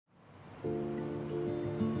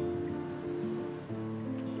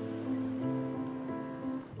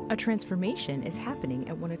A transformation is happening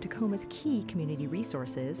at one of Tacoma's key community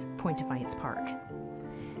resources, Point Defiance Park.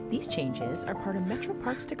 These changes are part of Metro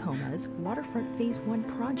Parks Tacoma's Waterfront Phase 1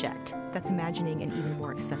 project that's imagining an even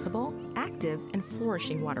more accessible, active, and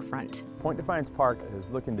flourishing waterfront. Point Defiance Park is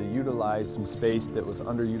looking to utilize some space that was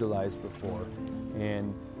underutilized before,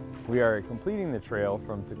 and we are completing the trail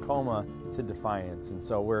from Tacoma to Defiance. And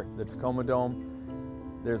so we're the Tacoma Dome.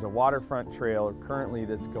 There's a waterfront trail currently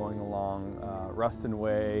that's going along Ruston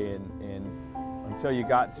Way and until you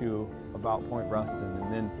got to about Point Ruston,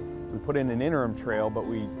 and then we put in an interim trail, but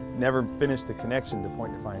we never finished the connection to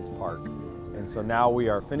Point Defiance Park. And so now we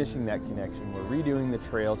are finishing that connection. We're redoing the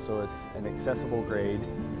trail so it's an accessible grade,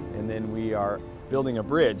 and then we are building a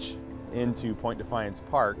bridge into Point Defiance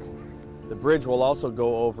Park. The bridge will also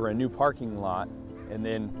go over a new parking lot, and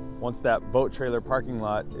then once that boat trailer parking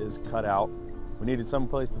lot is cut out, we needed some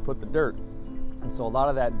place to put the dirt. And so a lot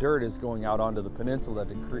of that dirt is going out onto the peninsula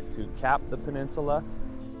to cap the peninsula,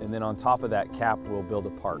 and then on top of that cap we'll build a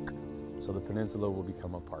park. So the peninsula will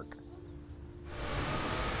become a park.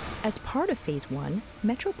 As part of Phase 1,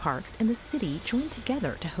 Metro Parks and the city joined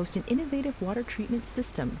together to host an innovative water treatment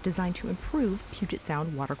system designed to improve Puget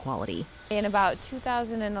Sound water quality. In about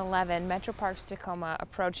 2011, Metro Parks Tacoma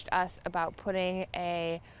approached us about putting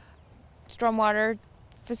a stormwater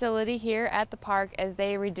facility here at the park as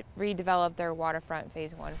they redeveloped their Waterfront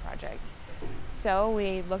Phase 1 project. So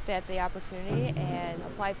we looked at the opportunity and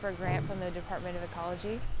applied for a grant from the Department of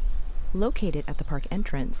Ecology. Located at the park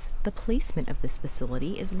entrance, the placement of this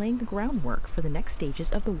facility is laying the groundwork for the next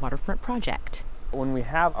stages of the waterfront project. When we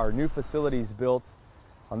have our new facilities built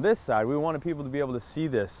on this side, we wanted people to be able to see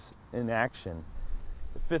this in action.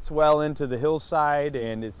 It fits well into the hillside,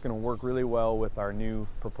 and it's going to work really well with our new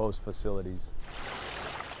proposed facilities.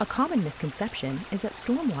 A common misconception is that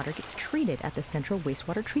stormwater gets treated at the central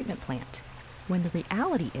wastewater treatment plant, when the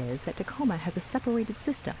reality is that Tacoma has a separated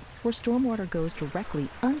system where stormwater goes directly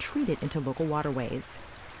untreated into local waterways.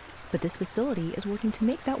 But this facility is working to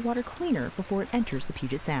make that water cleaner before it enters the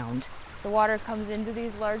Puget Sound. The water comes into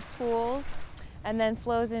these large pools and then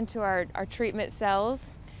flows into our treatment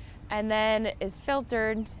cells and then is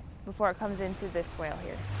filtered before it comes into this swale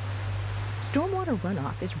here. Stormwater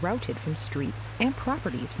runoff is routed from streets and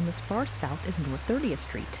properties from as far south as North 30th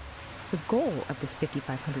Street. The goal of this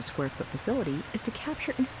 5,500 square foot facility is to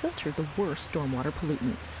capture and filter the worst stormwater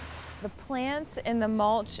pollutants. The plants and the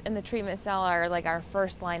mulch and the treatment cell are like our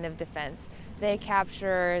first line of defense. They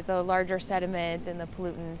capture the larger sediment and the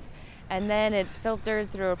pollutants, and then it's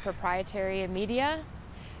filtered through a proprietary media,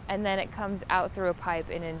 and then it comes out through a pipe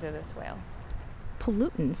and into the swale.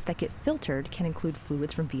 Pollutants that get filtered can include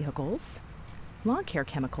fluids from vehicles, lawn care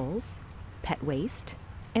chemicals, pet waste,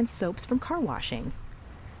 and soaps from car washing.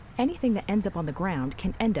 Anything that ends up on the ground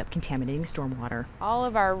can end up contaminating stormwater. All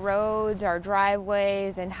of our roads, our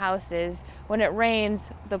driveways, and houses, when it rains,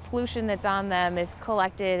 the pollution that's on them is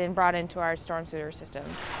collected and brought into our storm sewer system.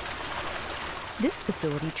 This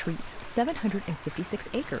facility treats 756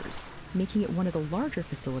 acres, making it one of the larger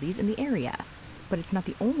facilities in the area. But it's not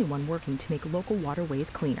the only one working to make local waterways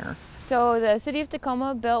cleaner. So the City of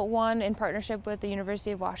Tacoma built one in partnership with the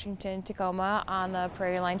University of Washington, Tacoma on the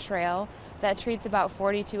Prairie Line Trail that treats about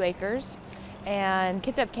 42 acres. And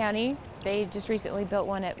Kitsap County, they just recently built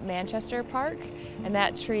one at Manchester Park, and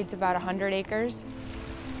that treats about 100 acres.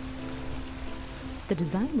 The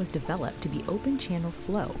design was developed to be open channel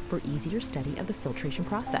flow for easier study of the filtration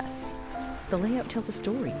process. The layout tells a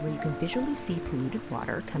story where you can visually see polluted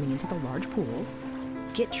water coming into the large pools,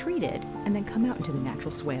 get treated, and then come out into the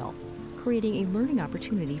natural swale, creating a learning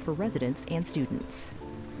opportunity for residents and students.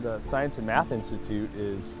 The Science and Math Institute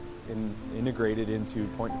is integrated into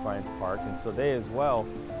Point Defiance Park, and so they as well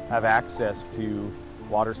have access to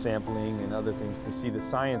water sampling and other things to see the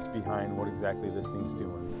science behind what exactly this thing's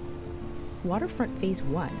doing. Waterfront Phase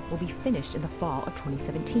 1 will be finished in the fall of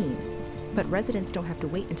 2017. But residents don't have to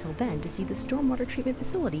wait until then to see the stormwater treatment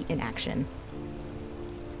facility in action.